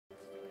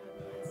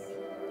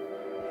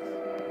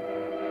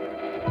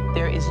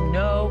There is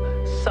no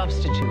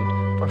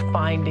substitute for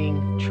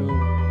finding true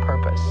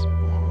purpose.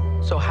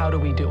 So how do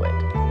we do it?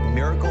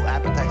 Miracle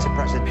appetite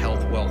suppressant.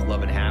 Health, wealth,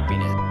 love, and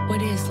happiness.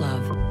 What is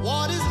love?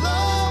 What is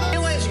love?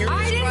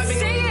 I didn't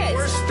say it!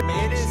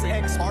 It is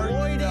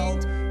exploiting.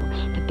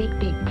 The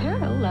big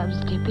girl loves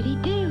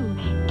dippity-doo,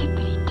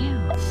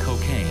 dippity-doo.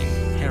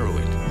 Cocaine,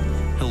 heroin,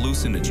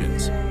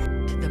 hallucinogens.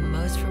 To the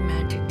most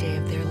romantic day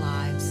of their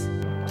lives.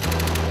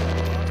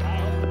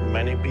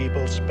 Many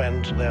people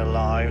spend their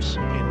lives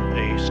in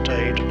a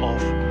state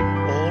of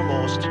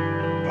almost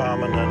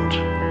permanent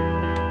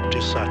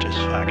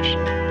dissatisfaction.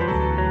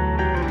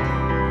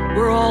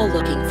 We're all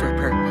looking for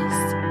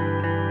purpose,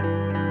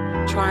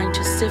 trying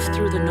to sift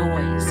through the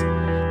noise,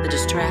 the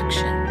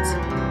distractions.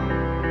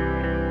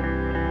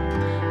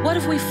 What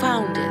if we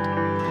found it?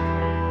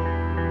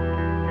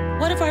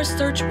 What if our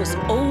search was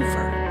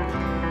over?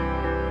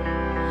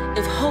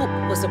 If hope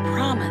was a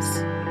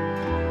promise?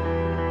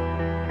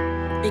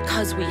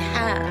 Because we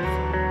have.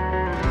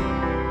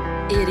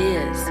 It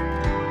is.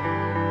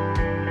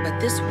 But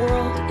this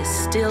world is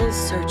still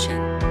searching.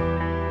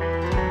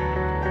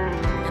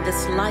 And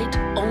this light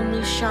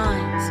only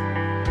shines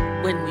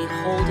when we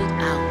hold it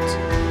out.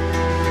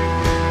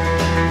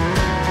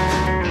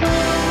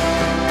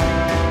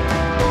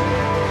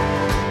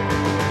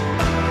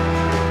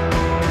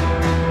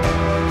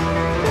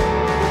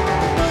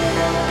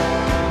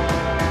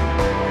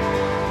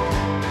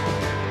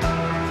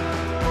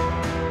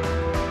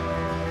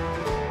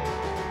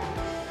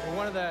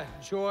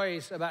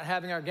 Joys about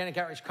having our Organic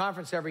Outreach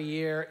Conference every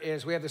year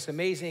is we have this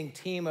amazing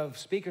team of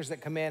speakers that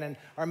come in, and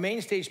our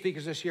main stage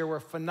speakers this year were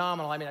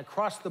phenomenal. I mean,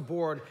 across the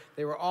board,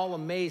 they were all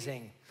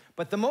amazing.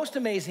 But the most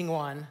amazing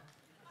one,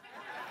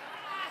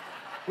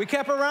 we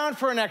kept around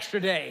for an extra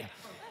day.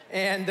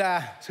 And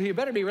so you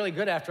better be really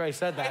good after I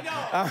said that.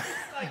 I know.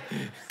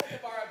 The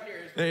bar up here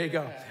is there you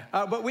go.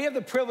 But we have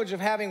the privilege of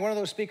having one of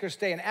those speakers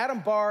stay. And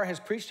Adam Barr has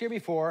preached here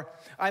before.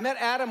 I met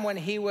Adam when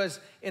he was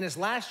in his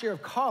last year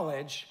of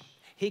college.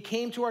 He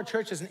came to our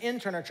church as an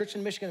intern, our church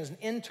in Michigan as an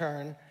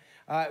intern,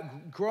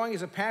 growing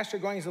as a pastor,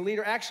 growing as a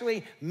leader.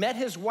 Actually met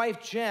his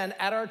wife, Jen,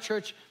 at our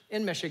church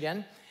in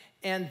Michigan.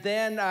 And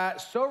then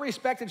so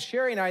respected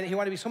Sherry and I that he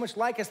wanted to be so much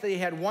like us that he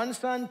had 1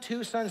 son,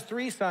 2 sons,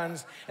 3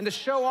 sons. And to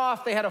show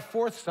off, they had a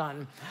 4th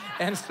son.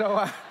 And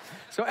so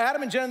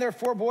Adam and Jen and their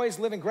 4 boys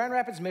live in Grand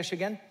Rapids,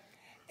 Michigan.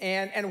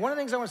 And one of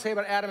the things I want to say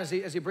about Adam as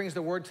he brings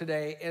the word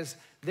today is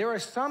there are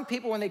some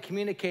people when they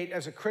communicate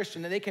as a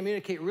Christian that they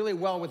communicate really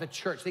well with a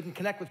church. They can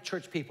connect with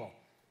church people.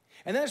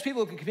 And then there's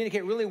people who can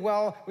communicate really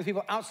well with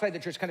people outside the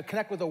church, kind of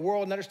connect with the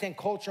world and understand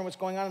culture and what's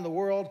going on in the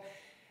world.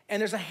 And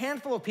there's a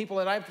handful of people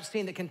that I've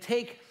seen that can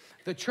take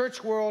the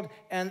church world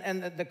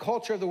and the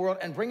culture of the world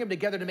and bring them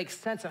together to make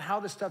sense of how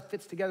this stuff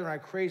fits together in our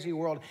crazy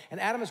world. And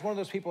Adam is one of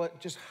those people that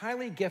just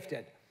highly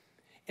gifted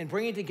in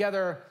bringing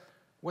together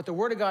what the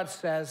Word of God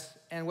says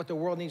and what the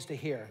world needs to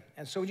hear.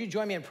 And so would you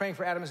join me in praying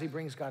for Adam as he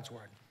brings God's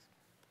Word?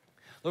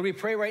 Lord, we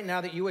pray right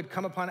now that you would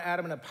come upon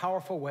Adam in a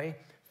powerful way,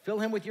 fill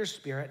him with your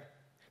Spirit,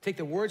 take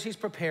the words he's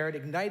prepared,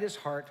 ignite his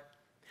heart,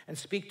 and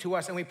speak to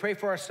us. And we pray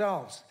for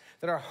ourselves,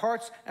 that our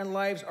hearts and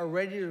lives are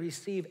ready to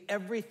receive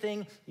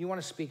everything you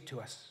want to speak to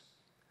us.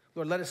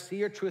 Lord, let us see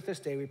your truth this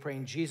day, we pray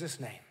in Jesus'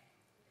 name.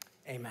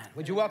 Amen.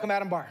 Would you welcome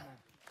Adam Barr?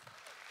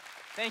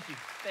 Thank you.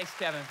 Thanks,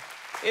 Kevin.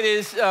 It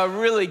is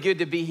really good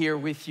to be here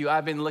with you.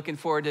 I've been looking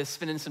forward to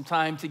spending some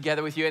time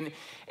together with you.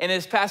 And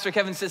as Pastor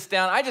Kevin sits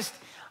down,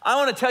 I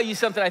want to tell you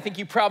something I think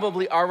you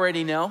probably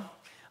already know.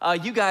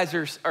 You guys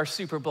are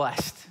super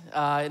blessed.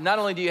 Not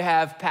only do you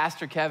have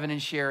Pastor Kevin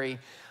and Sherry,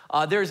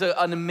 there's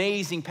an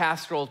amazing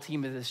pastoral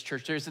team at this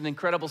church. There's an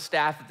incredible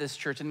staff at this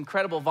church, and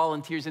incredible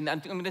volunteers. And I'm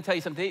going to tell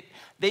you something.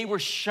 They were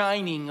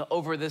shining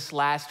over this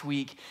last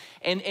week.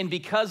 And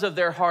because of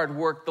their hard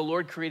work, the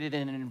Lord created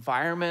an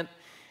environment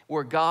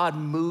where God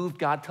moved,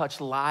 God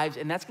touched lives,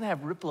 and that's gonna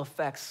have ripple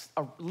effects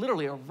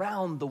literally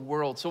around the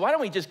world. So why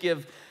don't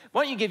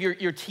you give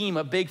your team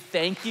a big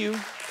thank you?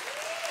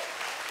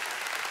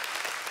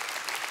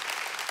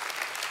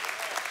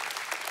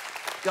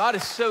 God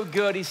is so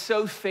good, he's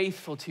so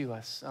faithful to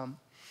us.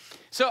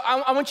 So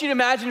I want you to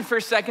imagine for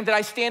a second that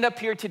I stand up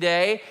here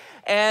today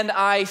and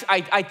I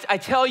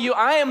tell you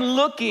I am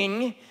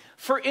looking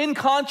for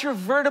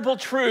incontrovertible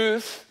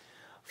truth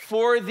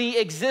for the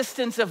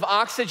existence of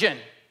oxygen.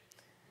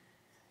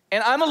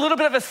 And I'm a little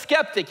bit of a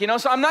skeptic,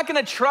 so I'm not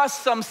gonna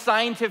trust some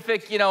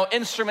scientific,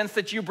 instruments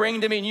that you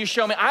bring to me and you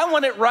show me. I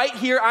want it right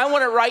here, I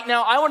want it right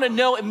now. I wanna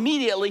know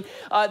immediately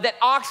that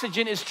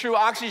oxygen is true,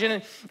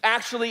 oxygen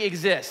actually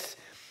exists.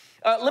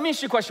 Let me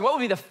ask you a question. What would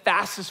be the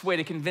fastest way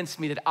to convince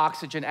me that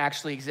oxygen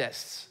actually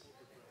exists?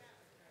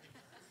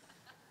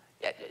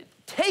 Yeah,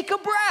 take a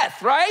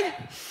breath, right?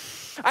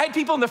 I had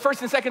people in the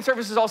first and second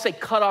services all say,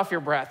 cut off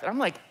your breath. And I'm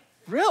like,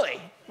 really?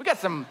 We got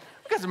some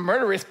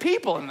murderous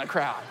people in the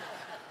crowd.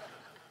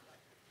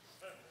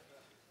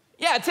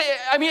 Yeah,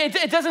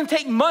 it doesn't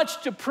take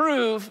much to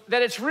prove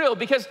that it's real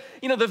because,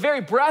 the very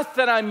breath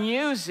that I'm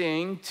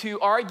using to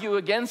argue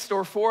against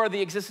or for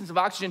the existence of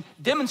oxygen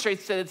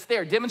demonstrates that it's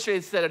there,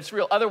 demonstrates that it's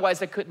real.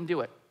 Otherwise, I couldn't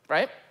do it,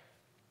 right?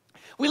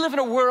 We live in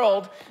a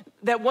world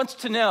that wants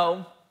to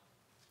know,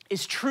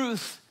 is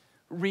truth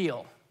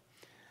real?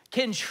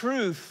 Can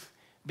truth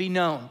be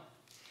known?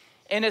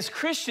 And as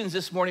Christians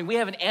this morning, we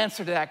have an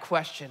answer to that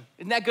question.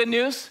 Isn't that good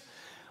news?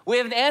 We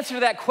have an answer to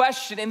that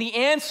question, and the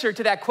answer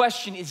to that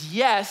question is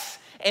yes,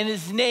 and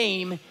his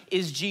name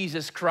is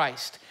Jesus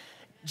Christ.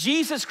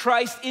 Jesus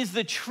Christ is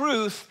the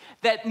truth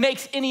that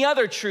makes any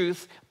other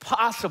truth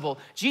possible.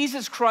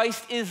 Jesus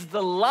Christ is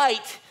the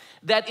light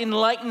that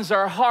enlightens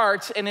our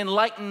hearts and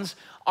enlightens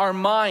our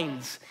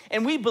minds.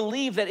 And we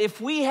believe that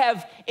if we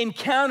have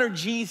encountered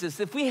Jesus,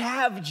 if we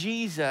have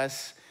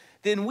Jesus,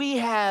 then we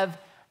have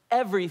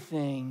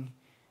everything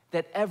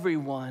that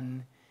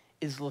everyone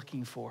is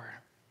looking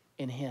for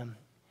in him.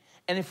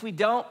 And if we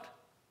don't,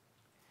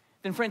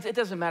 then friends, it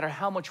doesn't matter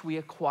how much we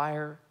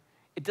acquire.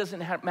 It doesn't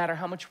matter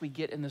how much we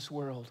get in this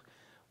world.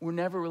 We're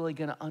never really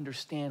gonna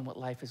understand what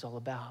life is all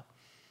about.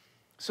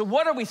 So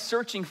what are we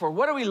searching for?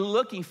 What are we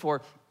looking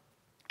for?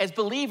 As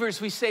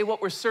believers, we say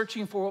what we're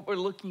searching for, what we're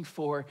looking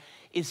for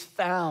is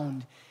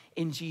found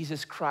in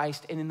Jesus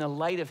Christ, and in the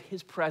light of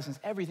his presence,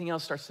 everything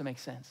else starts to make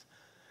sense.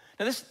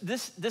 Now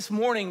this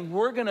morning,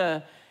 we're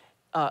gonna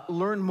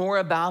learn more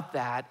about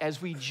that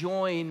as we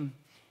join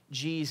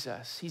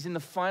Jesus. He's in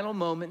the final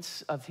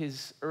moments of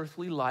his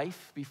earthly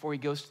life before he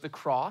goes to the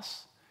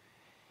cross.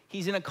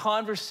 He's in a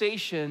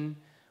conversation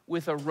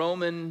with a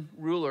Roman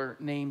ruler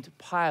named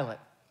Pilate.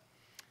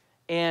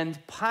 And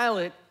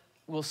Pilate,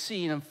 we'll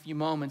see in a few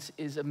moments,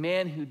 is a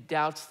man who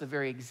doubts the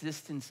very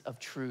existence of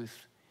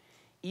truth,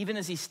 even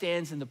as he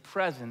stands in the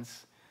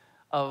presence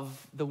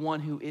of the one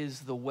who is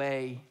the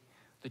way,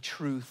 the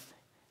truth,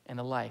 and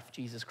the life,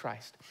 Jesus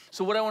Christ.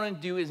 So what I want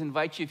to do is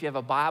invite you, if you have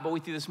a Bible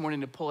with you this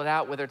morning, to pull it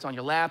out, whether it's on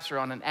your laps or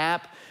on an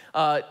app,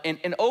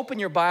 and open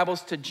your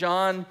Bibles to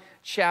John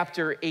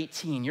chapter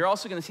 18. You're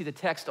also going to see the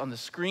text on the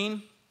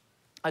screen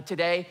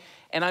today,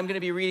 and I'm going to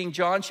be reading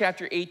John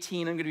chapter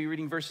 18. I'm going to be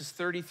reading verses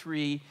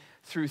 33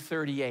 through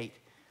 38.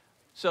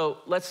 So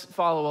let's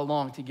follow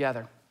along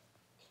together.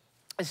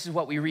 This is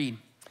what we read.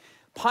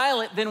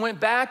 Pilate then went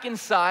back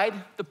inside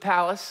the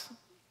palace,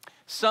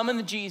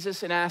 summoned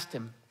Jesus, and asked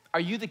him, "Are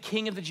you the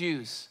king of the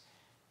Jews?"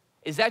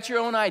 "Is that your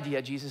own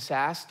idea?" Jesus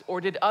asked,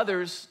 "or did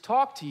others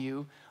talk to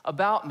you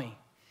about me?"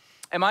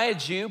 "Am I a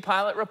Jew?"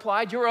 Pilate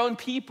replied. "Your own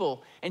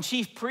people and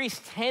chief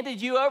priests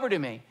handed you over to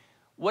me.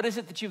 What is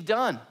it that you've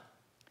done?"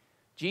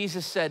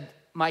 Jesus said,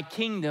 "My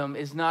kingdom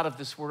is not of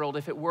this world.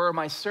 If it were,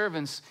 my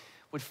servants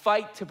would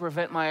fight to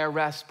prevent my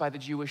arrest by the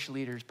Jewish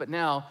leaders. But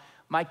now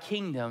my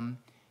kingdom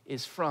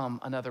is from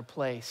another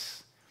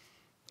place."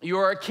 "You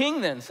are a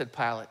king then," said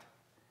Pilate.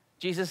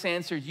 Jesus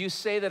answered, "You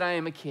say that I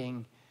am a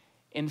king.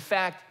 In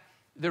fact,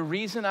 the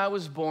reason I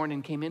was born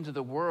and came into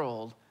the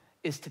world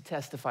is to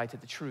testify to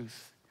the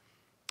truth.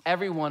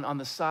 Everyone on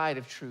the side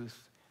of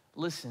truth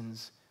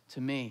listens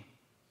to me."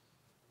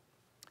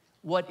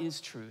 "What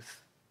is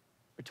truth?"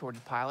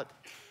 retorted Pilate.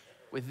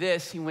 With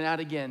this, he went out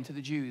again to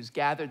the Jews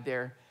gathered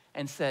there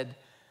and said,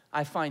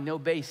 "I find no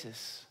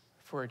basis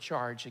for a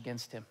charge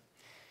against him."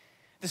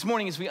 This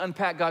morning, as we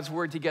unpack God's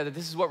word together,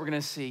 this is what we're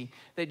gonna see,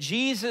 that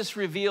Jesus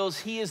reveals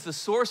he is the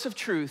source of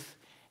truth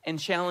and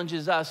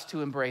challenges us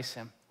to embrace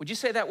him. Would you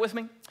say that with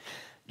me?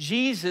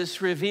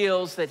 Jesus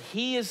reveals that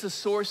he is the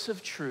source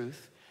of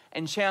truth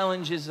and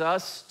challenges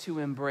us to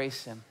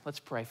embrace him. Let's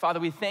pray.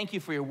 Father, we thank you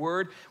for your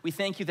word. We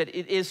thank you that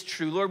it is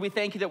true. Lord, we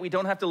thank you that we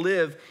don't have to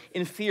live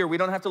in fear. We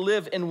don't have to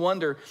live in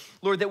wonder.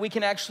 Lord, that we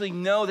can actually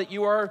know that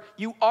you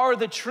are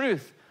the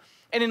truth.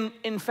 And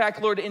in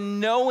fact, Lord, in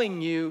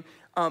knowing you,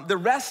 the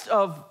rest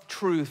of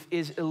truth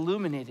is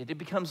illuminated. It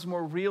becomes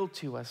more real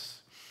to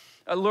us.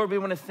 Lord, we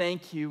want to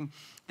thank you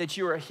that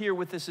you are here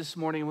with us this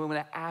morning. We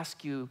want to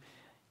ask you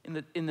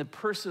in the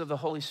person of the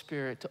Holy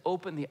Spirit to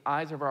open the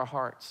eyes of our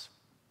hearts,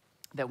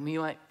 that we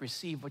might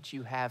receive what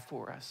you have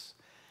for us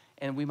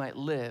and we might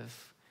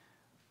live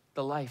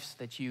the lives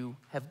that you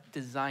have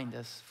designed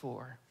us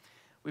for.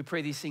 We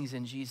pray these things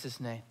in Jesus'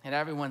 name. And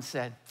everyone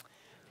said,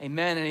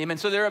 amen and amen.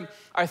 So there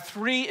are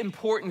three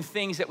important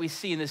things that we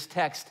see in this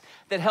text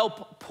that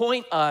help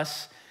point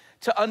us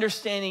to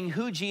understanding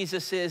who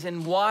Jesus is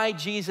and why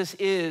Jesus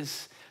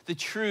is the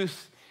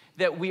truth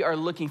that we are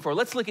looking for.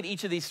 Let's look at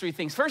each of these three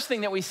things. First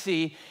thing that we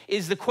see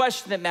is the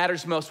question that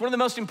matters most. One of the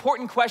most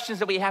important questions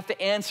that we have to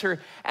answer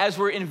as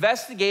we're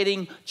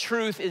investigating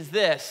truth is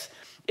this: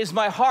 is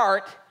my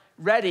heart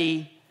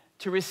ready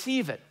to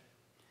receive it?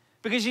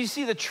 Because you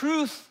see, the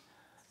truth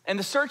and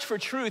the search for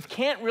truth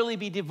can't really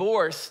be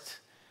divorced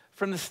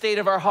from the state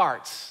of our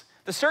hearts.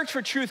 The search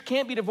for truth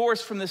can't be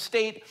divorced from the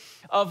state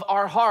of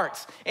our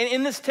hearts. And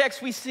in this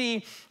text, we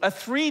see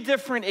three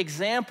different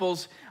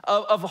examples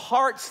of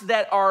hearts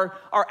that are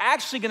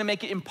actually going to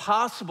make it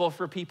impossible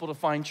for people to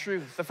find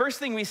truth. The first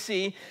thing we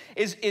see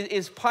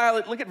is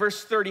Pilate. Look at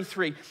verse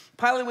 33.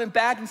 Pilate went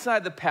back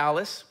inside the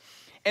palace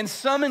and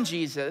summoned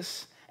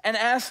Jesus and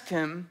asked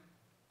him,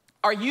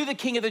 "Are you the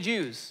king of the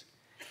Jews?"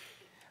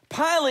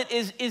 Pilate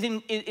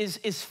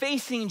is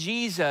facing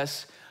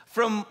Jesus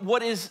from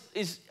what is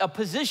a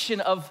position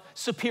of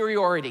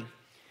superiority.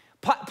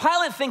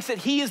 Pilate thinks that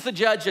he is the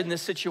judge in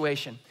this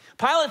situation.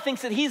 Pilate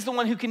thinks that he's the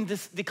one who can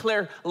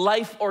declare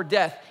life or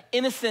death,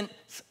 innocence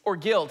or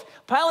guilt.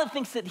 Pilate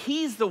thinks that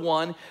he's the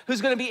one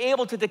who's going to be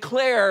able to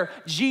declare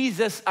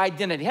Jesus'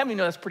 identity. How many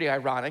know that's pretty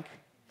ironic?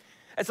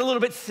 That's a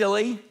little bit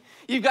silly.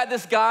 You've got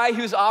this guy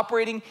who's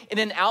operating in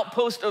an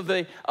outpost of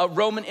the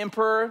Roman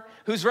emperor,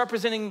 who's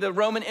representing the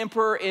Roman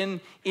emperor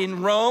in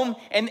Rome,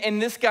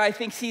 and this guy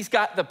thinks he's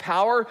got the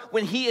power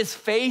when he is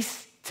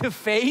face to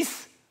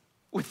face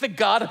with the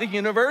God of the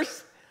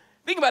universe.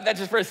 Think about that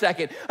just for a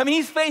second. I mean,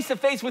 he's face to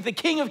face with the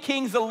King of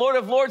Kings, the Lord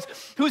of Lords,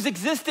 who's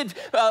existed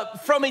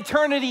from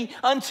eternity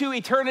unto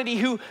eternity,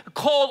 who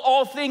called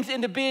all things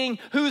into being,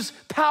 whose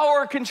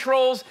power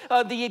controls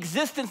the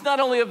existence not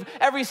only of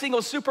every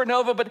single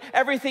supernova, but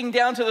everything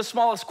down to the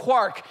smallest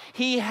quark.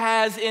 He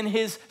has in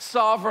his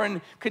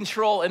sovereign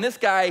control. And this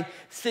guy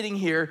sitting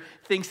here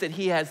thinks that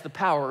he has the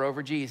power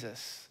over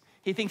Jesus.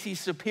 He thinks he's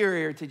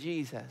superior to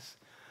Jesus.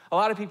 A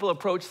lot of people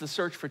approach the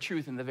search for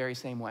truth in the very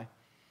same way.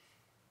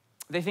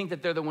 They think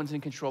that they're the ones in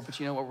control, but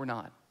you know what? We're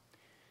not.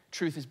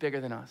 Truth is bigger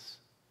than us.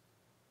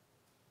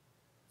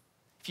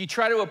 If you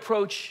try to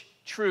approach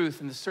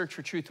truth and the search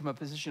for truth from a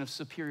position of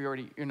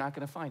superiority, you're not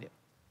going to find it.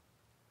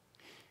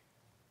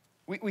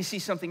 We see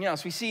something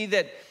else. We see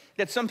that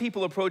some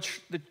people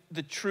approach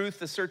the truth,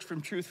 the search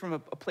from truth, from a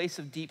place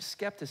of deep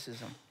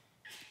skepticism.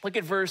 Look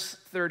at verse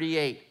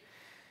 38.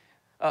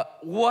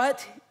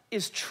 What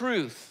is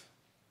truth?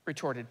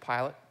 Retorted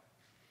Pilate.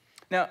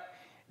 Now,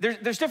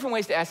 there's different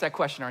ways to ask that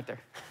question, aren't there?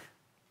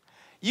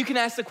 You can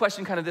ask the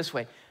question kind of this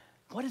way.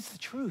 What is the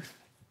truth?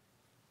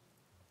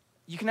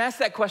 You can ask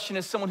that question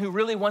as someone who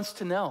really wants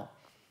to know,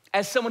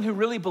 as someone who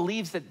really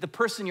believes that the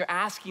person you're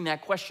asking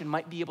that question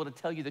might be able to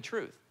tell you the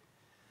truth.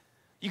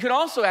 You can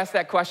also ask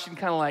that question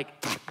kind of like,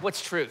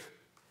 what's truth,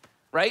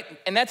 right?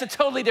 And that's a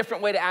totally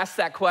different way to ask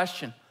that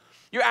question.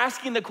 You're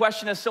asking the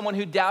question as someone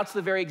who doubts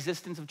the very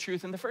existence of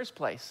truth in the first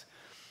place.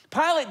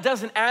 Pilate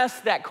doesn't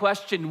ask that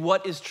question,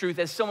 what is truth,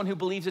 as someone who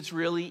believes it's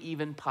really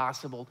even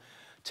possible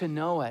to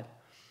know it.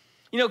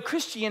 You know,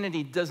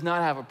 Christianity does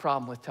not have a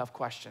problem with tough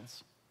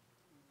questions.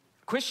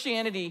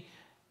 Christianity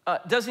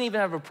doesn't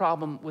even have a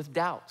problem with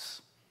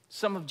doubts.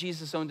 Some of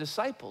Jesus' own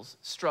disciples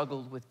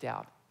struggled with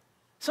doubt.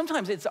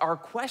 Sometimes it's our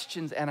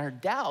questions and our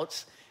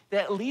doubts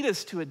that lead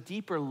us to a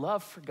deeper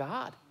love for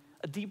God,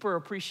 a deeper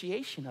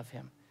appreciation of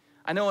him.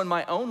 I know in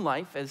my own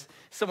life, as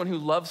someone who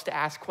loves to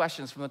ask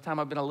questions from the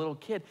time I've been a little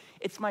kid,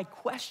 it's my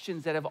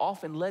questions that have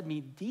often led me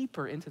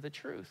deeper into the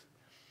truth.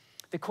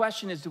 The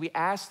question is, do we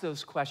ask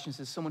those questions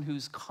as someone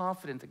who's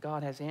confident that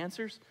God has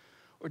answers,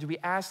 or do we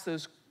ask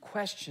those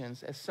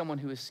questions as someone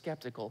who is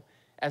skeptical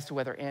as to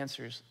whether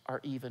answers are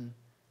even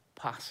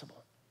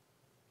possible?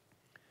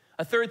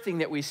 A third thing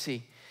that we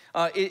see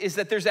is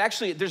that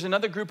there's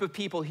another group of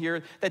people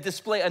here that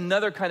display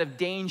another kind of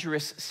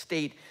dangerous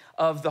state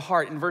of the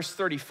heart. In verse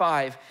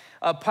 35,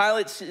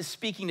 Pilate is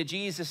speaking to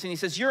Jesus, and he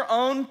says, your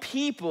own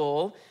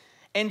people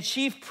and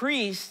chief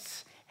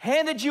priests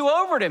handed you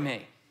over to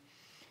me.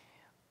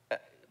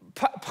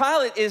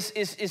 Pilate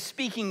is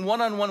speaking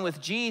one-on-one with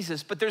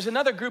Jesus, but there's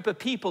another group of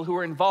people who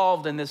are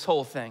involved in this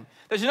whole thing.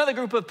 There's another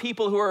group of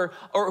people who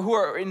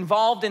are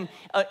involved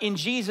in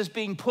Jesus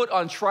being put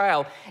on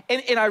trial.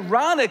 And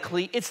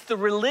ironically, it's the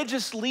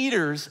religious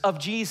leaders of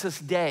Jesus'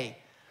 day.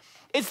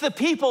 It's the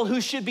people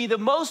who should be the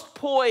most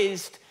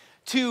poised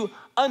to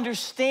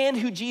understand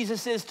who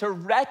Jesus is, to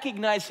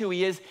recognize who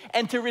he is,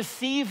 and to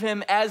receive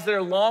him as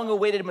their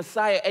long-awaited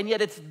Messiah. And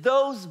yet it's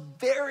those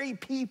very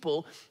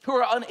people who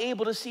are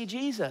unable to see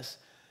Jesus.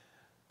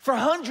 For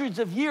hundreds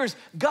of years,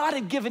 God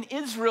had given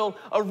Israel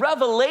a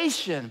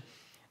revelation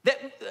that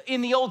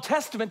in the Old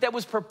Testament that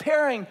was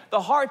preparing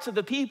the hearts of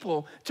the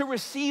people to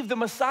receive the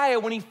Messiah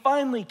when he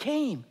finally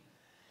came.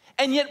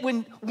 And yet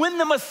when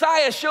the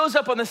Messiah shows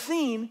up on the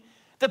scene,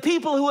 the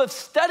people who have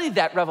studied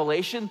that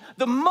revelation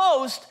the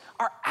most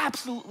are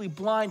absolutely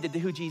blinded to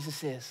who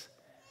Jesus is.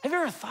 Have you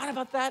ever thought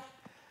about that?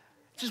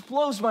 It just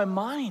blows my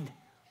mind.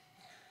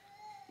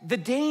 The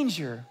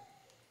danger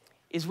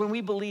is when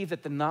we believe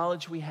that the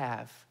knowledge we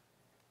have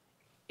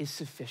is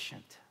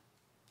sufficient.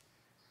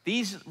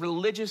 These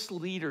religious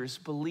leaders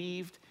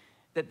believed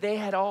that they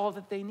had all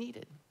that they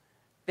needed.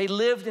 They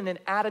lived in an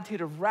attitude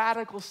of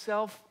radical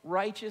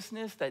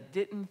self-righteousness that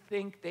didn't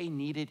think they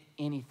needed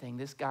anything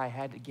this guy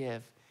had to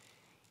give,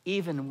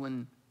 even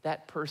when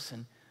that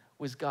person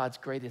was God's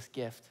greatest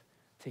gift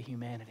to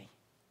humanity.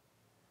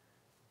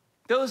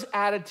 Those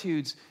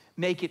attitudes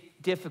make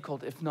it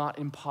difficult, if not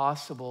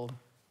impossible,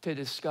 to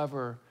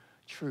discover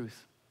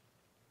truth.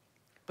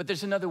 But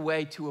there's another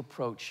way to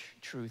approach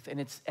truth, and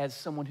it's as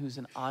someone who's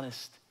an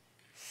honest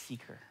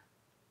seeker.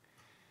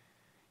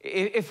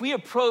 If we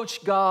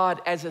approach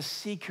God as a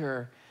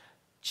seeker,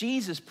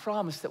 Jesus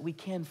promised that we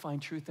can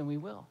find truth and we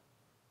will.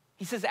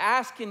 He says,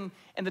 ask and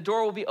the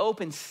door will be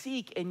open,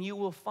 seek and you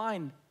will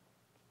find,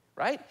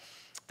 right?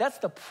 That's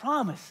the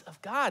promise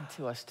of God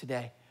to us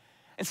today.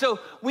 And so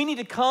we need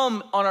to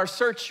come on our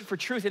search for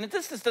truth. And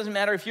this doesn't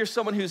matter if you're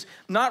someone who's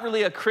not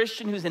really a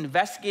Christian, who's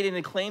investigating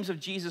the claims of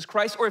Jesus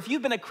Christ, or if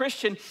you've been a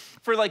Christian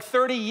for like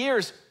 30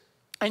 years,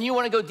 and you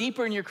want to go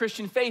deeper in your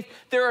Christian faith,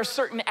 there are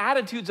certain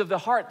attitudes of the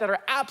heart that are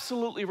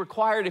absolutely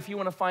required if you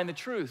want to find the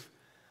truth.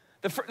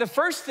 The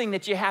first thing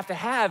that you have to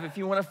have if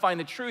you want to find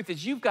the truth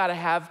is you got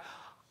to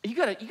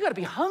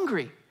be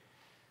hungry.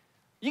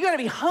 You got to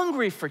be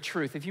hungry for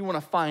truth if you want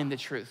to find the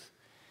truth.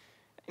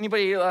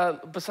 Anybody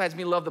besides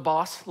me love The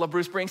Boss? Love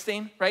Bruce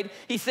Springsteen, right?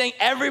 He's saying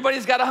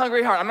everybody's got a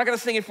hungry heart. I'm not going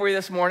to sing it for you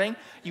this morning.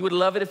 You would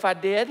love it if I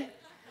did,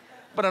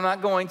 but I'm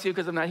not going to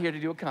because I'm not here to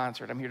do a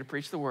concert. I'm here to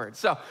preach the word.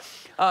 So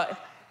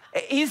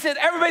he said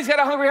everybody's got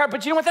a hungry heart,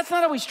 but you know what? That's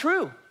not always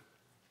true.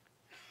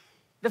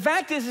 The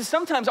fact is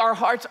sometimes our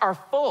hearts are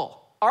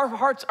full. Our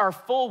hearts are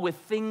full with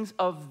things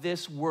of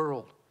this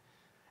world.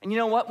 And you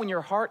know what? When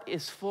your heart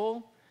is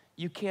full,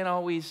 you can't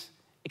always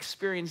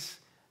experience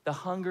the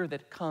hunger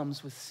that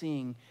comes with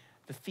seeing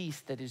the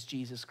feast that is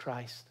Jesus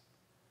Christ.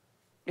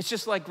 It's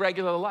just like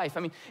regular life.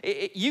 I mean,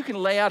 you can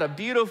lay out a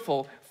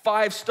beautiful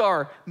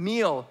 5-star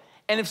meal,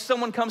 and if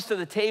someone comes to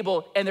the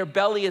table and their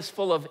belly is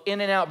full of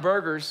In-N-Out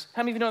burgers,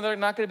 how many of you know they're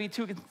not going to be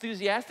too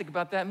enthusiastic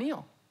about that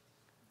meal?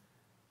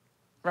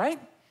 Right?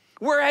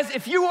 Whereas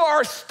if you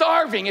are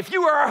starving, if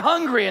you are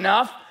hungry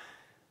enough,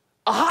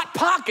 a Hot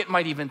Pocket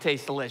might even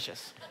taste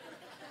delicious,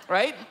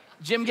 right?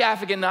 Jim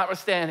Gaffigan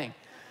notwithstanding.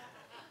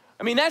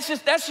 I mean, that's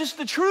just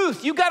the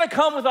truth. You got to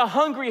come with a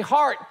hungry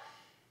heart.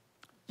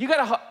 You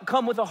got to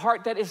come with a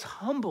heart that is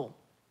humble.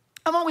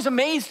 I'm always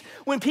amazed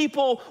when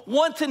people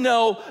want to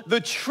know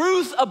the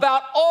truth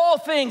about all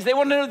things. They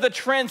want to know the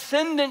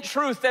transcendent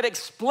truth that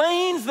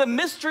explains the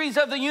mysteries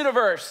of the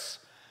universe.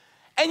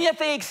 And yet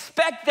they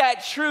expect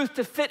that truth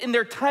to fit in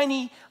their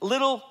tiny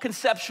little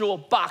conceptual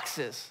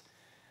boxes.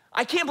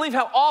 I can't believe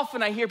how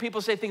often I hear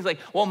people say things like,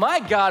 well, my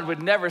God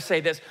would never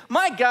say this.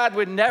 My God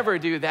would never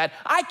do that.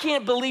 I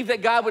can't believe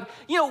that God would,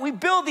 we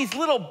build these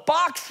little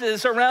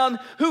boxes around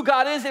who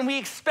God is and we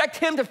expect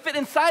him to fit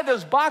inside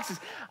those boxes.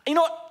 You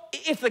know what?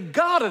 If the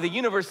God of the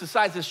universe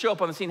decides to show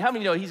up on the scene, how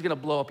many know he's gonna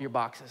blow up your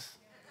boxes?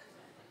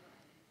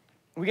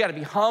 We gotta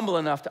be humble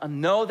enough to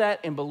know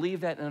that and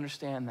believe that and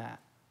understand that.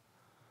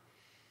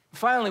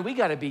 Finally, we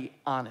gotta be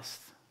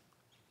honest.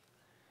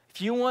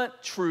 If you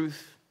want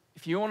truth,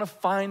 if you want to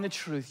find the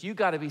truth, you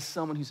got to be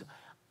someone who's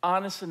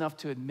honest enough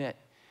to admit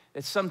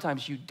that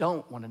sometimes you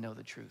don't want to know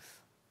the truth.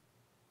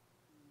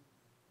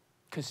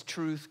 Because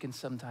truth can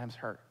sometimes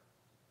hurt.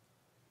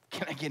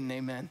 Can I get an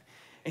amen?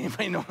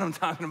 Anybody know what I'm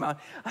talking about?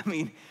 I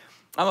mean,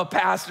 I'm a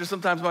pastor.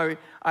 Sometimes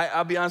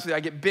I'll be honest with you,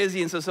 I get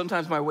busy, and so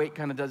sometimes my weight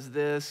kind of does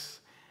this,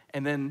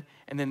 and then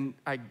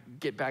I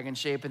get back in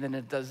shape, and then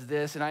it does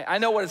this. And I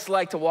know what it's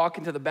like to walk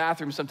into the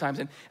bathroom sometimes,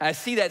 and I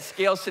see that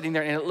scale sitting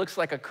there, and it looks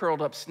like a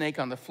curled up snake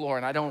on the floor,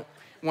 and I don't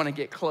want to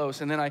get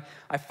close. And then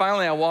I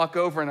finally walk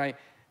over, and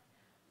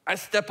I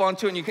step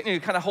onto it, and you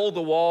kind of hold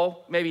the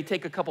wall, maybe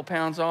take a couple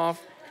pounds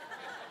off.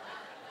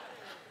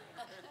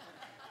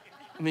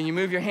 And then you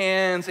move your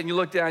hands, and you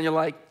look down, and you're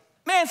like,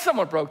 man,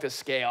 someone broke the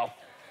scale.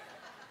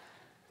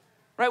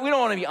 Right? We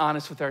don't want to be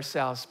honest with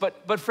ourselves.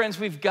 But friends,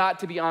 we've got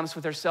to be honest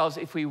with ourselves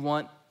if we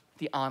want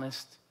the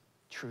honest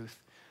truth.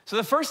 So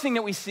the first thing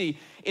that we see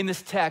in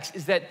this text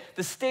is that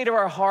the state of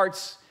our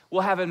hearts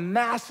will have a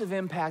massive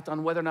impact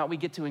on whether or not we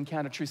get to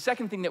encounter truth.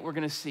 Second thing that we're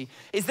going to see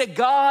is that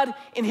God,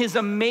 in his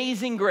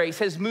amazing grace,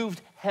 has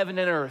moved heaven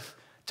and earth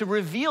to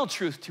reveal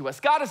truth to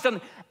us. God has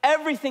done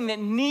everything that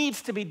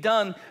needs to be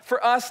done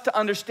for us to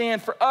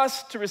understand, for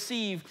us to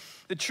receive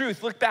the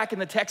truth. Look back in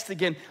the text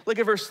again. Look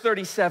at verse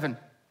 37.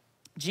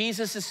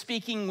 Jesus is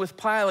speaking with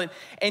Pilate,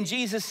 and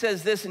Jesus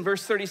says this in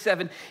verse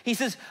 37. He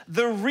says,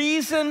 the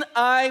reason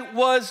I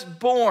was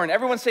born.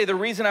 Everyone say, the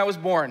reason I was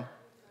born.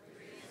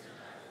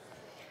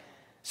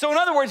 So in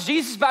other words,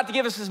 Jesus is about to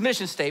give us his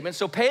mission statement,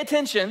 so pay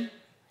attention.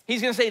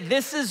 He's gonna say,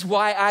 this is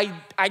why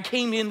I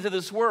came into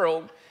this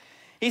world.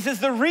 He says,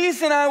 the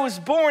reason I was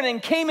born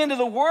and came into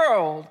the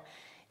world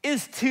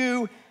is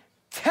to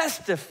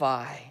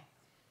testify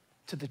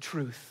to the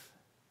truth.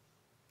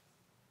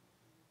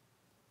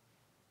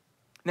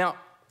 Now,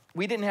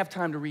 we didn't have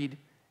time to read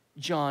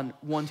John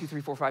 1, 2, 3,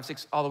 4, 5,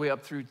 6, all the way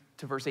up through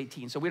to verse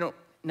 18. So we don't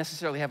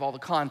necessarily have all the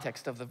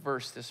context of the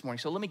verse this morning.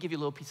 So let me give you a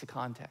little piece of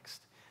context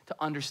to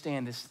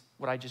understand this,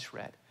 what I just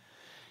read.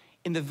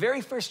 In the very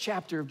first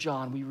chapter of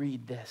John, we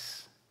read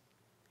this.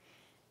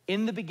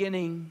 In the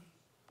beginning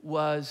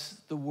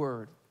was the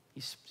Word.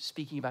 He's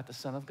speaking about the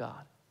Son of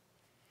God.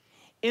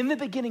 In the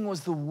beginning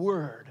was the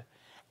Word,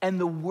 and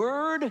the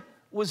Word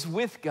was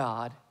with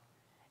God,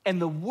 and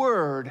the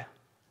Word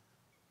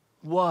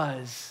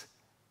was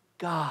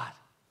God.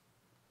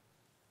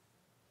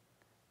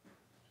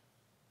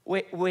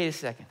 Wait a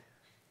second.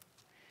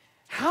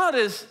 How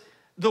does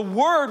the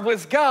Word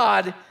was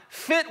God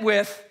fit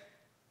with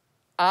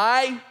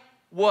I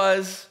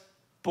was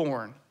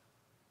born?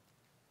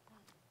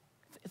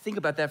 Think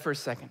about that for a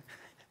second.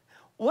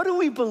 What do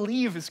we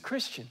believe as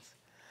Christians?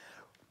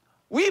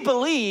 We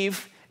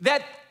believe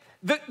that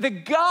The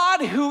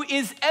God who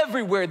is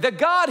everywhere, the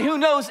God who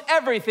knows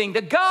everything,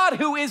 the God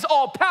who is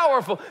all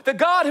powerful, the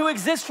God who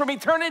exists from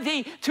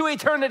eternity to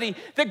eternity,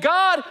 the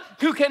God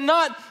who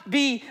cannot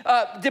be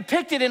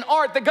depicted in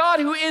art, the God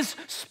who is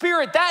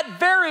spirit, that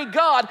very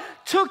God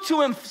took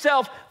to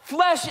himself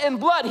flesh and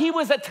blood. He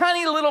was a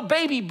tiny little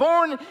baby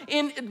born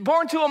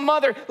to a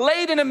mother,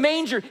 laid in a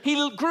manger.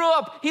 He grew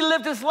up, he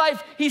lived his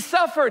life, he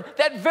suffered.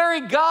 That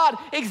very God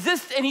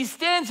exists, and he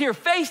stands here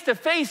face to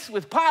face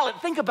with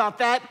Pilate. Think about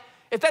that.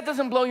 If that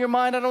doesn't blow your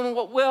mind, I don't know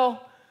what will.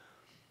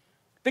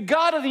 The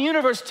God of the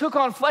universe took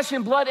on flesh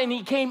and blood, and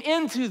he came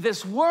into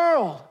this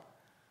world.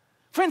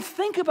 Friends,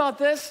 think about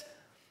this.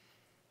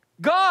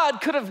 God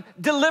could have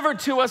delivered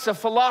to us a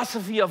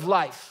philosophy of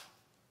life,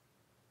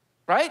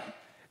 right?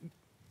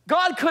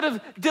 God could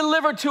have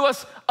delivered to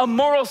us a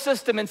moral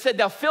system and said,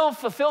 now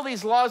fulfill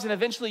these laws, and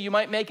eventually you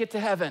might make it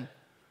to heaven.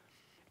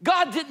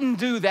 God didn't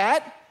do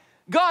that.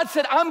 God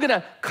said, I'm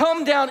gonna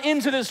come down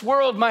into this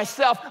world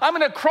myself. I'm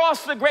gonna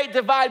cross the great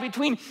divide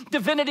between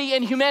divinity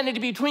and humanity,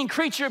 between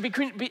creature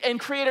and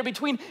creator,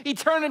 between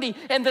eternity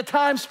and the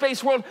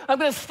time-space world. I'm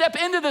gonna step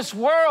into this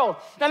world,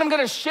 and I'm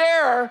gonna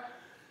share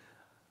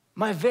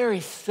my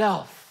very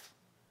self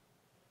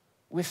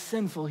with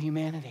sinful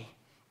humanity.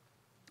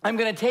 I'm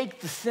gonna take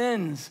the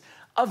sins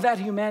of that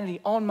humanity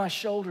on my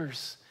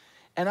shoulders,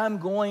 and I'm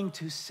going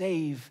to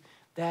save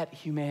that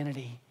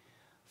humanity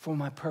for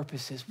my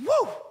purposes.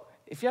 Woo!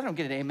 If y'all don't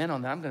get an amen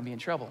on that, I'm gonna be in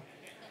trouble.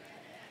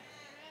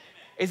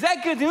 Is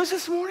that good news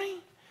this morning?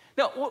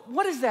 No,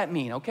 what does that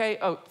mean, okay?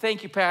 Oh,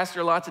 thank you,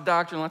 Pastor. Lots of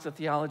doctrine, lots of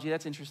theology.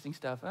 That's interesting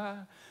stuff.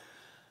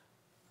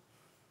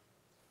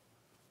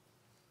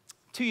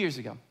 2 years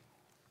ago,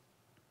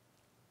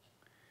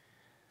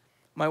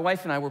 my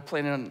wife and I were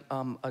planning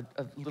on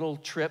a little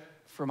trip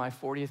for my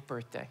 40th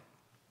birthday.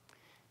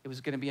 It was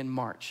gonna be in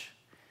March.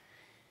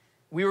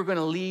 We were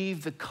gonna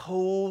leave the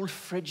cold,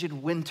 frigid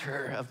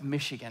winter of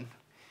Michigan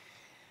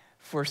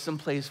for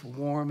someplace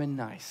warm and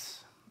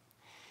nice.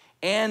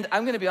 And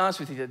I'm gonna be honest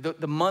with you,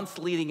 the months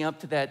leading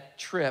up to that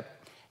trip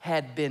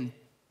had been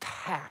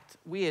packed.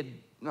 We had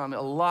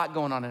a lot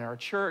going on in our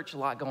church, a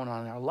lot going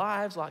on in our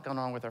lives, a lot going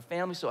on with our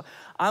family. So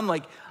I'm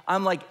like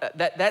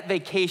that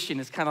vacation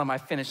is kind of my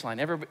finish line.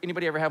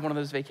 Anybody ever have one of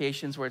those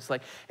vacations where it's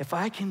like, if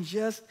I can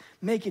just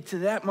make it to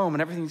that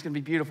moment, everything's gonna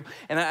be beautiful.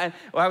 And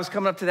I was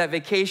coming up to that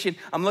vacation,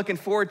 I'm looking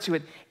forward to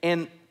it.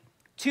 And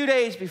 2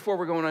 days before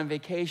we're going on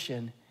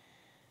vacation,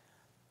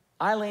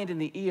 I land in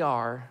the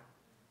ER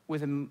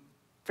with a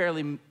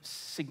fairly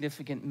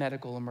significant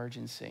medical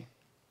emergency.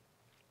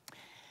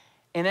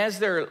 And as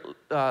they're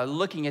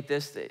looking at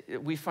this,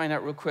 we find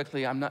out real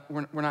quickly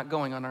we're not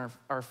going on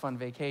our fun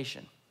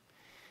vacation.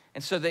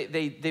 And so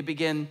they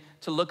begin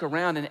to look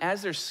around, and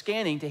as they're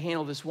scanning to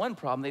handle this one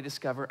problem, they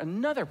discover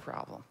another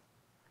problem.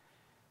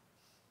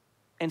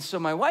 And so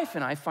my wife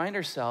and I find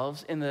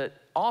ourselves in the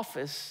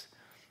office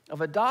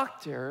of a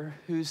doctor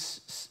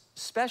whose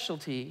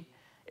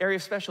area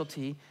of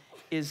specialty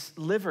is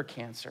liver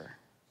cancer.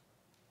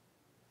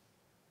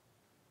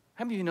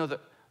 How many of you know that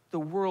the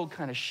world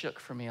kind of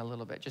shook for me a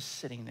little bit, just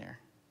sitting there?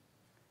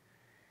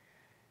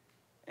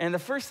 And the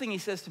first thing he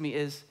says to me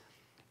is,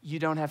 you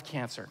don't have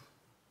cancer.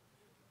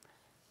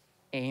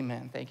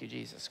 Amen. Thank you,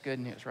 Jesus. Good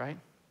news, right?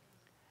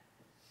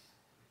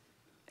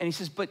 And he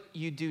says, but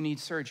you do need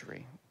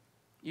surgery.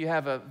 You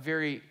have a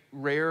very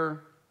rare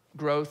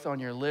growth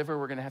on your liver.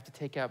 We're going to have to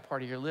take out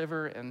part of your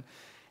liver,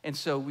 and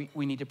so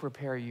we need to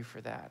prepare you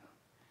for that.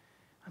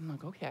 I'm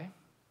like, okay.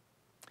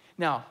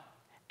 Now,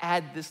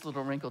 add this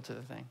little wrinkle to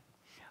the thing.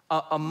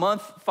 A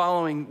month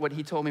following what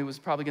he told me was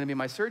probably going to be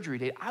my surgery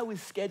date, I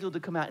was scheduled to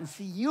come out and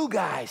see you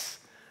guys.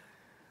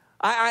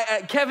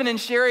 Kevin and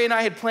Sherry and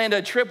I had planned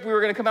a trip. We were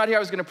going to come out here.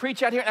 I was going to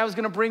preach out here, and I was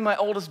going to bring my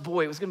oldest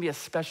boy. It was going to be a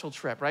special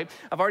trip, right?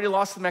 I've already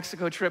lost the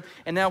Mexico trip,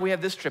 and now we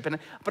have this trip.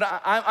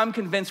 But I'm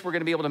convinced we're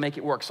going to be able to make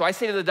it work. So I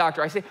say to the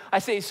doctor, I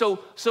say, so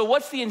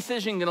what's the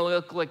incision going to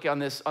look like on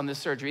this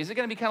surgery? Is it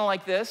going to be kind of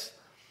like this?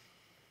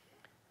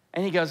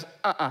 And he goes,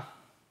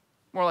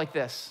 more like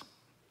this.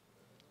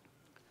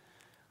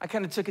 I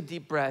kind of took a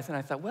deep breath, and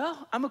I thought,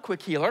 well, I'm a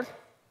quick healer.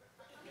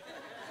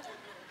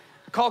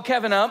 I called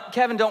Kevin up.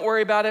 Kevin, don't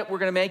worry about it. We're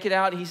going to make it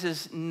out. He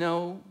says,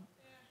 no,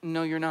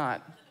 you're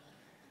not.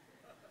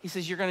 He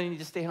says, you're going to need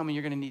to stay home, and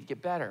you're going to need to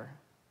get better.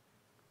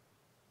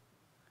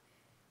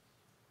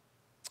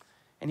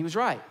 And he was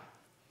right.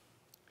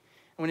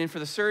 I went in for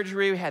the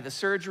surgery. We had the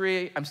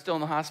surgery. I'm still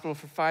in the hospital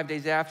for 5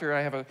 days after.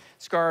 I have a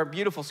scar,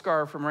 beautiful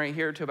scar from right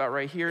here to about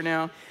right here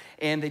now.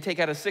 And they take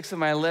out a 1/6 of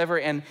my liver,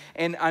 and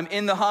I'm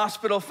in the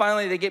hospital.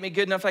 Finally, they get me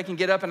good enough I can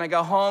get up, and I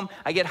go home.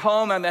 I get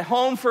home. I'm at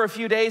home for a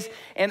few days,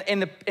 and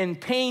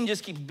pain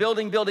just keeps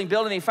building.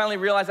 They finally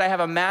realize I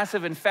have a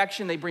massive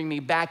infection. They bring me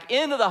back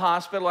into the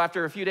hospital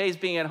after a few days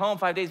being at home,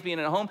 5 days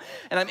being at home,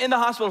 and I'm in the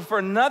hospital for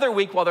another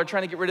week while they're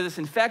trying to get rid of this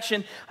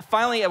infection.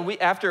 Finally,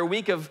 after a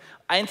week of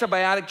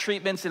antibiotic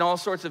treatments and all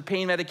sorts of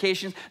pain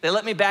medications, they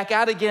let me back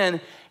out again,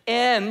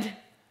 and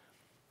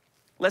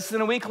less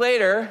than a week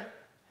later,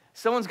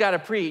 someone's got to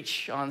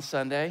preach on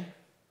Sunday,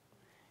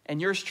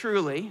 and yours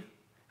truly,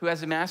 who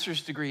has a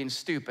master's degree in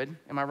stupid.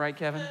 Am I right,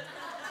 Kevin?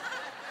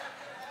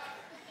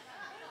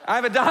 I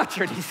have a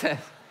doctorate, he says.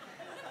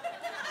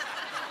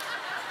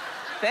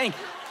 Thank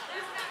you.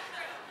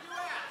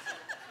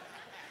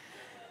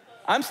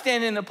 I'm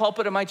standing in the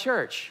pulpit of my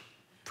church,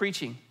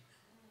 preaching.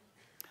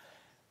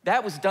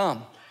 That was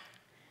dumb.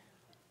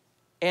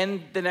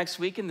 And the next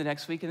week, and the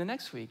next week, and the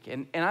next week.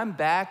 And I'm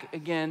back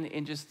again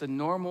in just the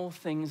normal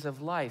things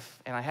of life.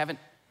 And I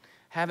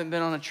haven't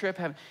been on a trip.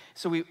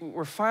 So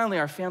we're finally,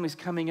 our family's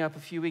coming up a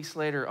few weeks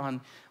later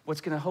on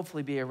what's gonna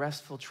hopefully be a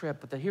restful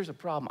trip. But here's a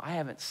problem. I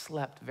haven't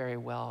slept very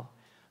well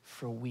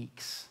for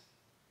weeks.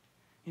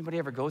 Anybody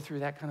ever go through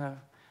that kind of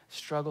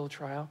struggle,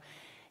 trial?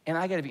 And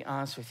I gotta be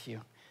honest with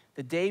you.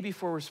 The day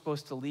before we're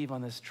supposed to leave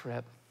on this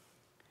trip,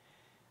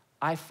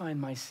 I find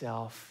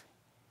myself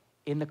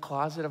in the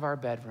closet of our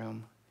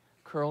bedroom,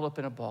 curled up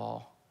in a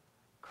ball,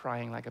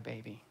 crying like a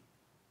baby.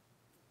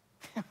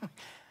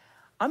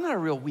 I'm not a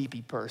real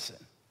weepy person.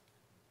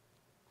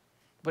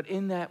 But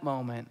in that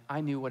moment,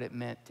 I knew what it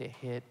meant to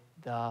hit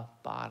the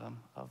bottom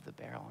of the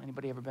barrel.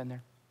 Anybody ever been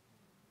there?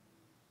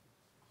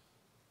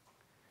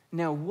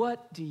 Now,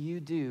 what do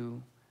you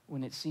do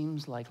when it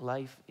seems like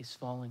life is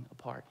falling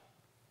apart?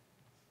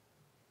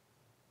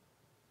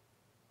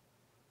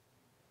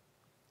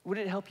 Would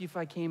it help you if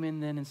I came in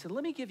then and said,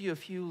 let me give you a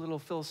few little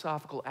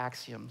philosophical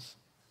axioms?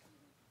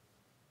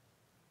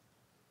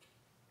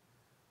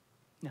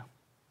 No.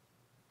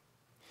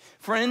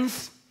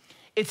 Friends,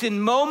 it's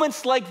in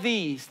moments like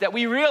these that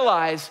we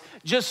realize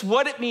just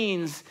what it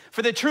means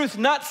for the truth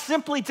not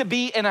simply to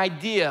be an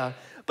idea,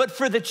 but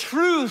for the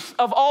truth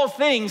of all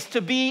things to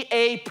be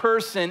a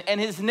person, and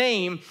his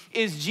name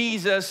is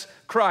Jesus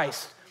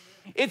Christ.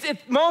 It's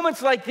at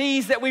moments like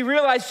these that we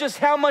realize just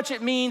how much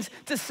it means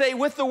to say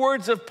with the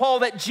words of Paul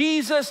that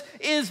Jesus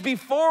is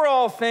before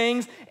all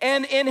things,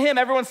 and in him,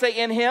 everyone say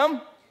in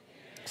him.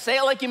 Say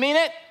it like you mean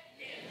it.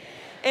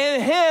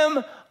 In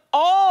him,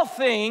 all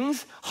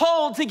things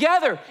hold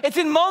together. It's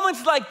in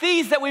moments like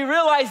these that we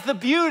realize the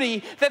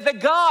beauty that the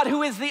God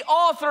who is the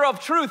author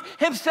of truth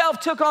himself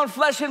took on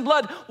flesh and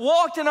blood,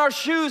 walked in our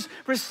shoes,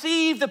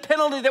 received the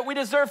penalty that we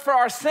deserve for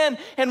our sin,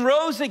 and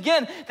rose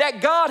again. That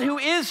God who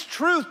is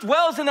truth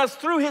dwells in us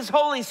through his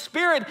Holy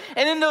Spirit.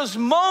 And in those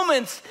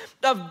moments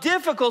of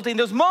difficulty, in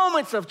those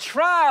moments of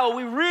trial,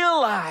 we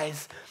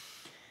realize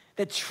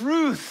that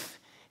truth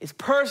is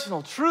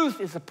personal.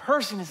 Truth is a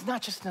person. It's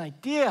not just an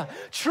idea.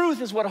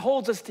 Truth is what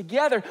holds us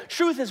together.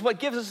 Truth is what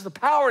gives us the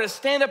power to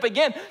stand up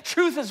again.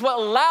 Truth is what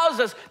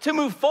allows us to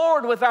move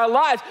forward with our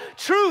lives.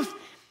 Truth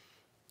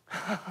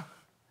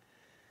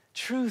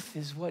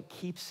is what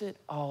keeps it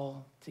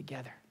all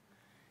together.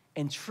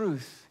 And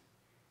truth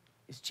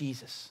is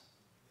Jesus.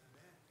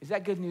 Is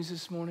that good news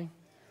this morning?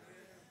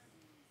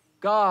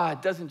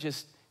 God doesn't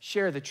just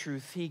share the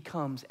truth. He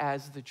comes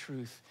as the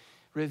truth,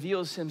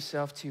 reveals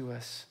himself to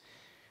us.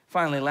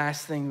 Finally,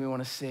 last thing we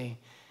want to see,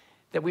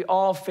 that we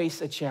all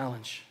face a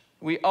challenge.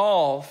 We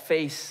all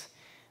face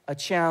a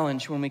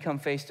challenge when we come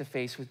face to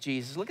face with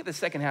Jesus. Look at the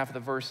second half of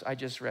the verse I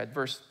just read,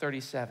 verse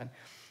 37.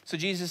 So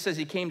Jesus says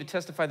he came to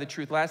testify the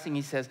truth. Last thing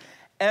he says,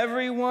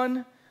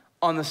 everyone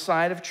on the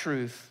side of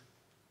truth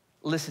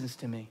listens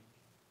to me.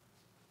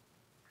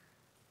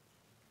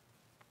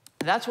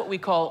 That's what we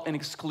call an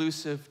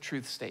exclusive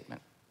truth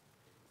statement.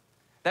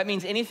 That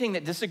means anything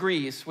that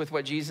disagrees with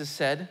what Jesus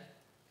said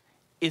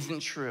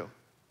isn't true.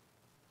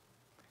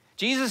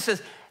 Jesus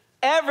says,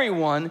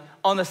 everyone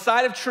on the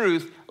side of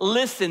truth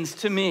listens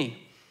to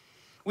me.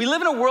 We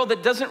live in a world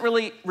that doesn't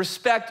really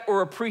respect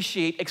or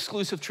appreciate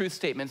exclusive truth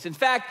statements. In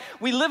fact,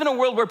 we live in a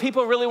world where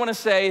people really want to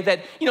say that,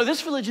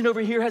 this religion over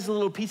here has a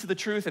little piece of the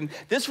truth, and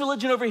this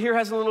religion over here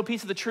has a little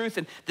piece of the truth,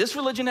 and this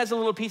religion has a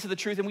little piece of the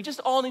truth, and we just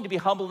all need to be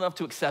humble enough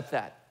to accept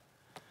that.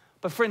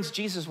 But friends,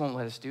 Jesus won't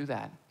let us do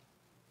that.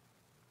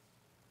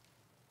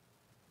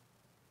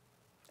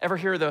 Ever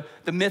hear the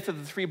myth of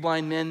the three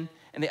blind men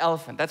and the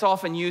elephant? That's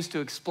often used to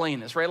explain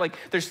this, right? Like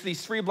there's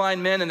these three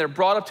blind men and they're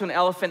brought up to an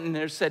elephant and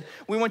they're said,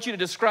 we want you to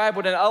describe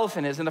what an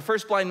elephant is. And the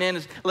first blind man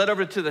is led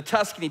over to the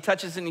tusk and he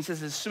touches it and he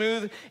says, it's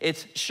smooth,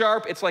 it's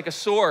sharp, it's like a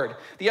sword.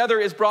 The other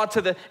is brought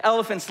to the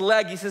elephant's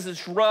leg. He says,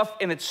 it's rough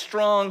and it's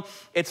strong,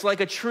 it's like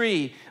a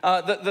tree.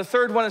 The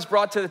third one is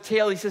brought to the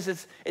tail. He says,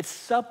 it's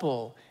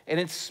supple and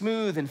it's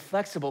smooth and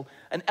flexible.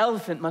 An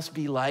elephant must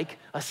be like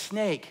a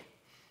snake.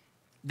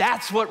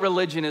 That's what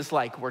religion is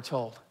like, we're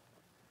told.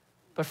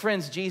 But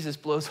friends, Jesus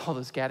blows all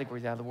those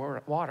categories out of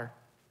the water.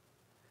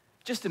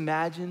 Just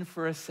imagine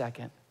for a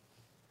second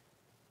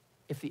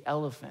if the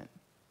elephant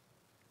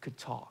could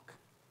talk.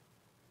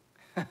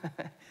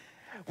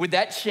 Would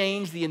that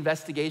change the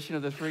investigation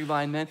of the three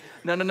blind men?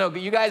 No, but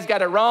you guys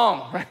got it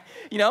wrong. Right?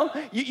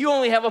 You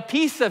only have a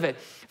piece of it.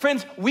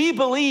 Friends, we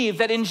believe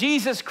that in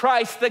Jesus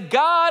Christ, the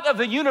God of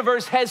the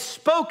universe has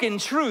spoken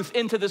truth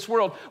into this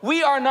world.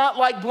 We are not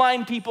like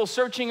blind people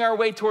searching our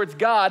way towards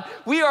God.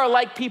 We are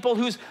like people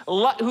who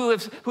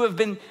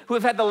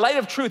have had the light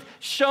of truth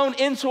shown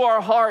into our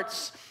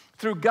hearts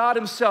through God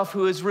himself,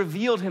 who has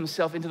revealed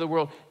himself into the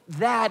world.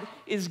 That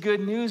is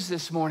good news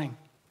this morning.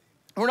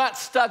 We're not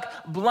stuck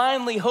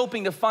blindly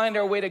hoping to find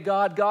our way to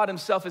God. God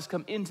himself has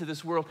come into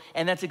this world,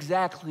 and that's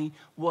exactly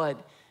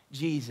what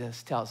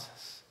Jesus tells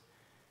us.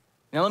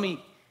 Now let me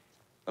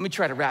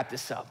try to wrap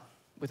this up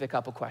with a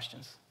couple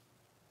questions.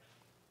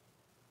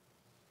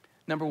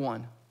 Number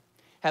one,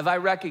 have I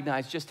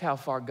recognized just how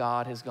far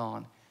God has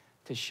gone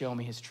to show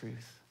me his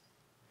truth?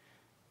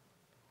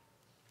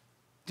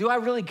 Do I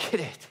really get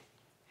it?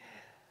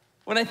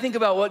 When I think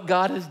about what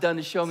God has done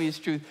to show me his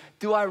truth,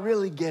 do I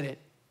really get it?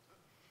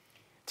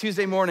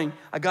 Tuesday morning,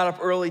 I got up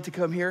early to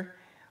come here.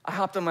 I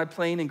hopped on my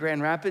plane in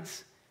Grand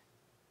Rapids,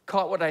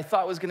 caught what I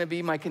thought was gonna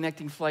be my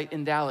connecting flight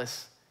in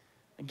Dallas.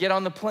 I get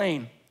on the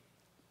plane.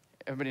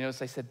 Everybody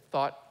knows I said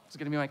thought was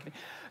gonna be my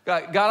connecting.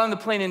 Got on the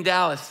plane in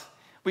Dallas.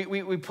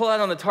 We pull out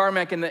on the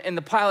tarmac and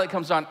the pilot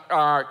comes on.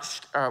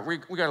 We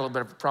got a little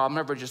bit of a problem.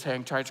 Everybody just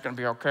hang tight, it's gonna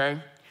be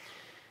okay.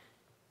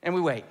 And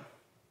we wait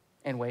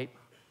and wait.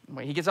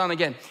 He gets on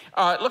again.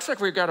 It looks like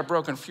we've got a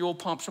broken fuel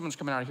pump. Someone's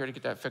coming out here to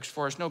get that fixed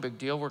for us. No big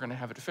deal. We're going to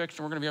have it fixed,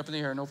 and we're going to be up in the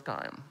air in no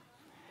time.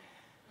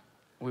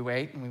 We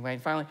wait, and we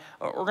wait. Finally,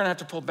 we're going to have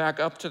to pull back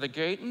up to the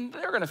gate, and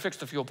they're going to fix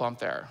the fuel pump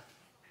there.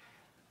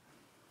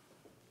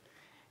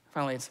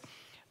 Finally, it's,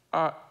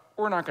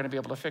 we're not going to be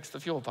able to fix the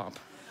fuel pump.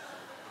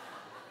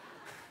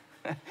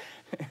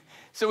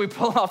 So we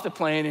pull off the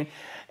plane,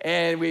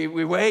 and we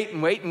wait,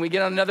 and we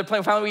get on another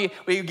plane. Finally,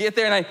 we get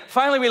there, and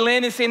finally we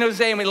land in San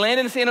Jose, and we land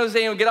in San Jose,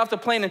 and we get off the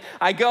plane, and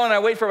I go, and I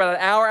wait for about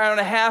an hour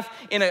and a half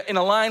in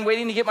a line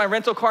waiting to get my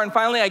rental car, and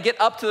finally I get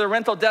up to the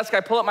rental desk,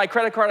 I pull up my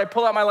credit card, I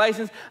pull out my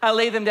license, I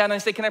lay them down, and I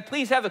say, can I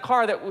please have the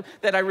car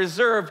that I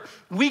reserved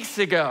weeks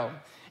ago?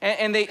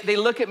 And they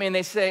look at me, and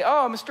they say,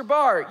 oh, Mr.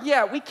 Barr,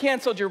 yeah, we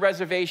canceled your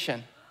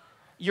reservation.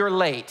 You're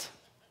late.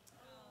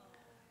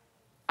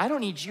 I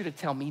don't need you to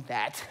tell me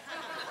that.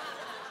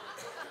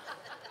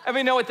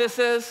 Everybody know what this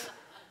is?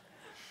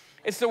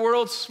 It's the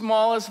world's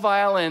smallest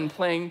violin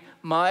playing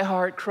My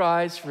Heart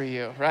Cries for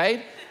You,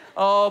 right?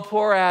 Oh,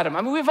 poor Adam.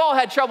 I mean, we've all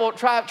had travel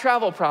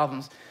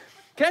problems.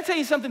 Can I tell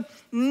you something?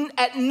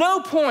 At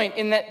no point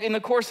in the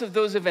course of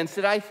those events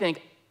did I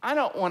think, I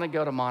don't want to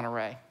go to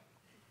Monterey.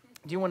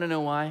 Do you want to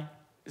know why?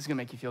 This is going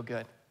to make you feel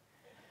good.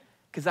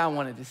 Because I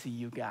wanted to see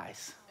you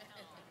guys.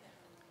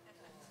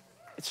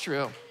 It's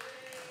true.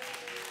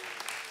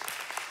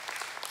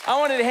 I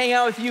wanted to hang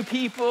out with you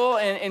people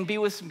and be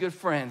with some good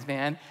friends,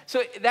 man.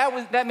 So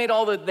that made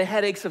all the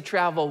headaches of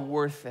travel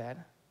worth it.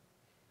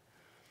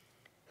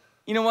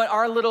 You know what?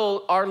 Our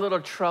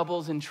little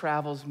troubles and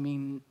travels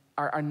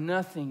are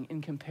nothing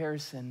in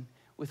comparison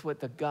with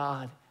what the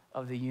God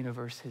of the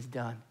universe has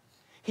done.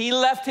 He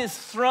left his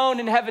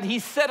throne in heaven. He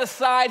set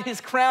aside his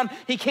crown.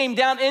 He came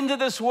down into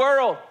this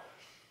world.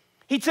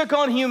 He took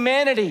on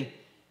humanity.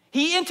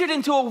 He entered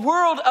into a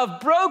world of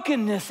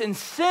brokenness and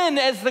sin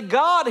as the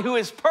God who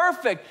is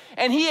perfect,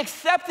 and he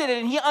accepted it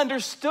and he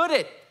understood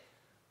it.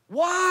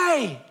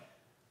 Why?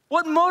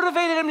 What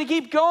motivated him to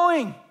keep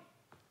going?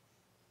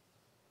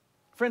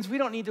 Friends, we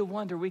don't need to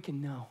wonder, we can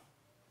know.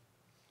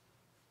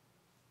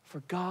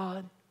 For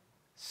God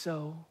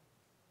so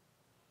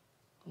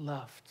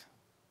loved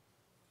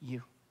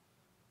you.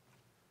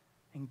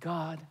 And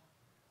God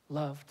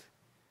loved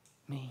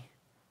me.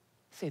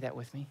 Say that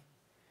with me.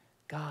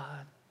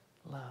 God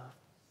loved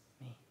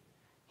me.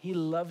 He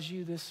loves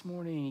you this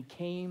morning, and he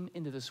came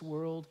into this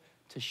world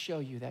to show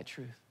you that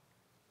truth.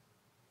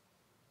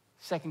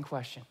 Second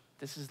question.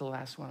 This is the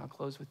last one. I'll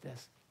close with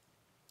this.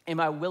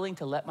 Am I willing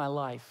to let my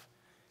life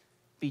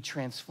be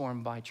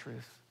transformed by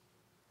truth?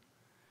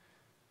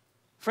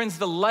 Friends,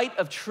 the light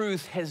of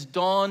truth has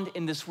dawned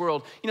in this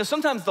world. You know,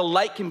 sometimes the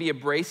light can be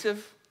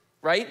abrasive,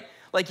 right?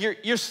 Like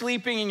you're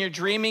sleeping and you're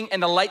dreaming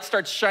and the light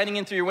starts shining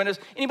in through your windows.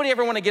 Anybody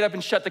ever want to get up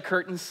and shut the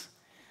curtains?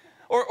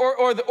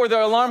 Or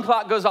the alarm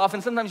clock goes off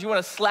and sometimes you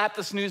want to slap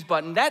the snooze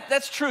button.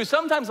 That's true.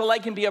 Sometimes the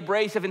light can be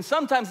abrasive and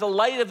sometimes the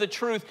light of the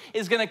truth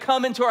is going to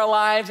come into our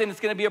lives and it's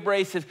going to be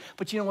abrasive.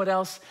 But you know what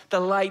else? The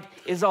light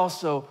is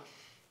also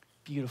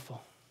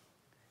beautiful.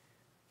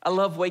 I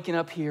love waking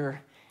up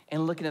here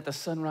and looking at the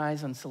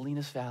sunrise on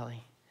Salinas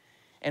Valley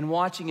and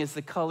watching as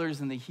the colors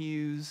and the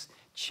hues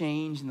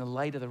change in the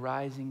light of the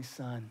rising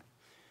sun.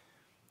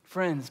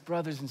 Friends,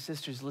 brothers and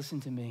sisters, listen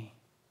to me.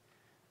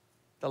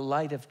 The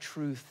light of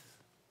truth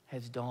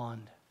has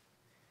dawned,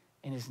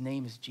 and his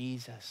name is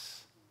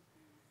Jesus.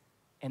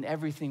 And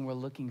everything we're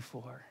looking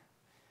for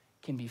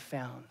can be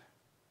found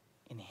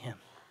in him.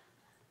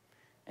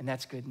 And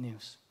that's good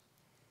news.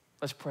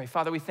 Let's pray.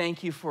 Father, we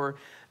thank you for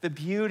the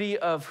beauty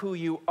of who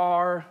you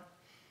are,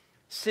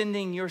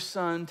 sending your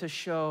son to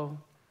show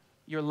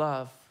your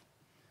love.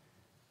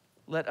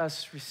 Let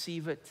us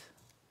receive it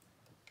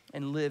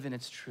and live in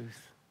its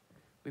truth.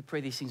 We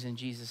pray these things in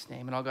Jesus'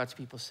 name. And all God's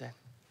people said,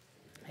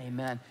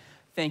 amen.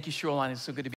 Thank you, Shoreline. It's so good to be